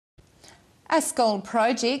A school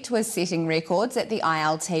project was setting records at the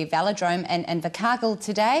ILT Velodrome in Invercargill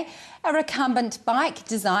today. A recumbent bike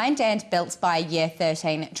designed and built by Year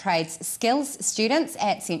 13 trades skills students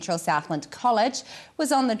at Central Southland College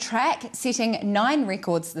was on the track, setting 9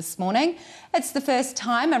 records this morning. It's the first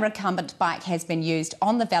time a recumbent bike has been used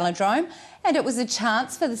on the Velodrome, and it was a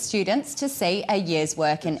chance for the students to see a year's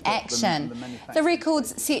work in action. The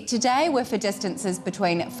records set today were for distances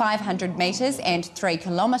between 500 metres and 3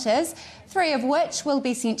 kilometres, 3 of which will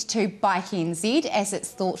be sent to Bike NZ as it's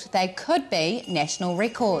thought they could be national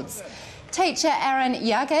records. Teacher Aaron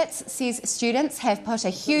Yagitz says students have put a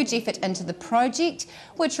huge effort into the project,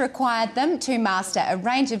 which required them to master a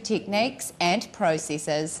range of techniques and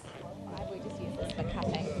processes.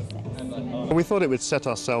 We thought it would set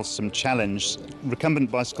ourselves some challenge.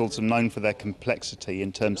 Recumbent bicycles are known for their complexity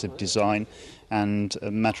in terms of design and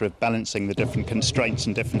a matter of balancing the different constraints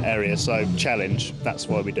in different areas. So challenge, that's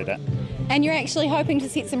why we did it. And you're actually hoping to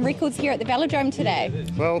set some records here at the Velodrome today?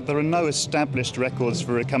 Well, there are no established records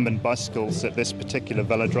for recumbent bicycles at this particular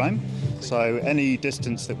velodrome. So any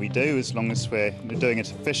distance that we do, as long as we're doing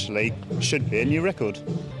it officially, should be a new record.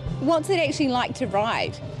 What's it actually like to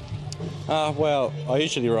ride? Well, I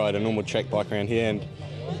usually ride a normal track bike around here,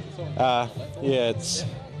 and it's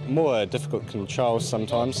more difficult to control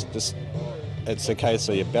sometimes. It's a case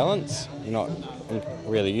of your balance. You're not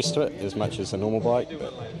really used to it as much as a normal bike,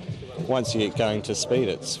 but once you get going to speed,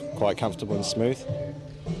 it's quite comfortable and smooth.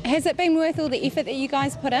 Has it been worth all the effort that you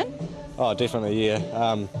guys put in? Oh, definitely,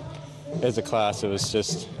 yeah. As a class, it was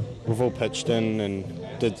just, we've all pitched in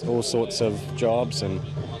and did all sorts of jobs and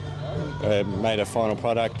made a final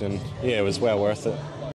product, and yeah, it was well worth it.